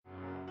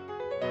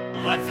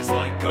Life is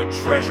like a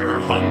treasure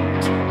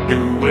hunt,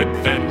 new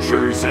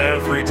adventures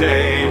every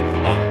day.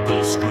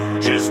 Uncle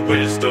Scrooge's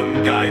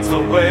wisdom guides the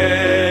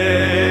way.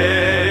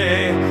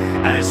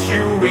 As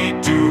Huey,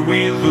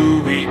 Dewey,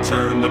 Louie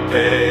turn the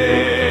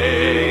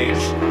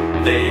page,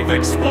 they've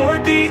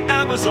explored the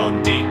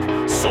Amazon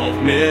deep,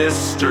 solved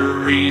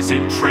mysteries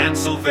in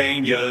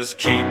Transylvania's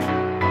keep.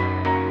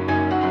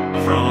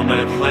 From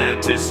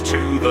Atlantis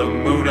to the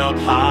moon up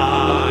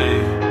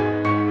high,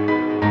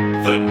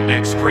 the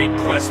next great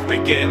quest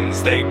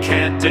begins, they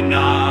can't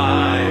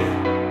deny.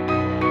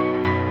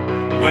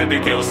 When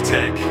big girls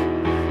tech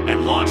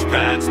and launch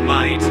pads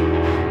might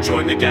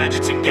join the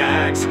gadgets and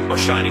gags are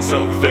shining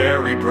so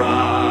very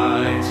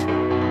bright.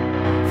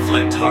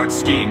 Flint heart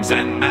schemes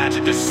and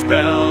magic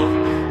dispel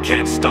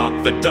can't stop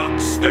the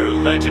ducks, their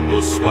legend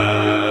will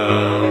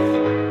swell.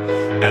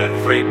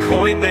 Every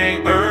coin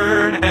they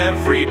earn,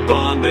 every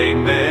bond they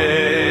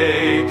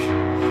make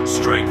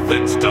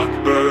strengthens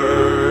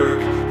Duckburg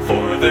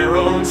for their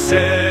own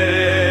sake.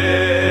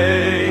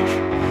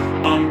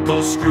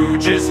 Uncle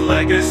Scrooge's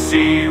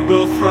legacy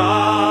will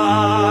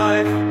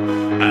thrive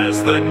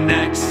as the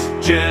next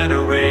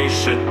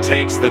generation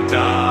takes the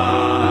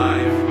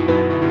dive.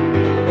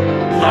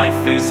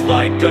 Life is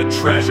like a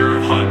treasure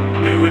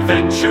hunt, new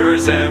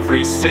adventures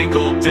every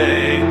single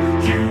day.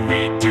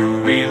 Huey,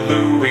 Dewey,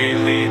 Louie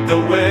lead the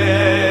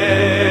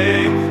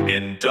way.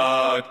 In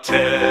DuckTales,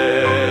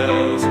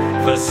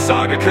 the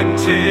saga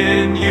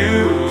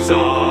continues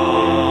on.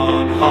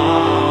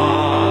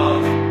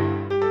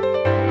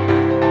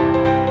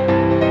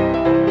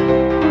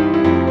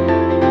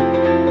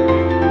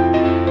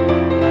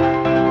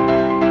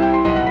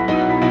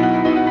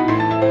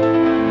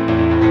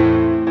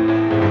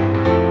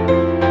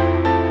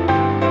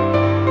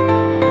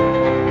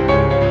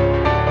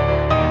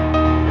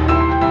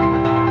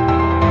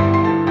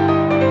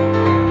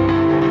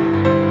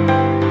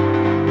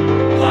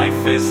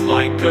 Life is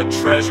like a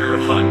treasure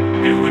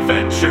hunt, new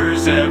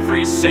adventures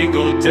every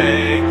single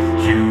day.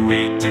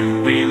 Huey, Dewey,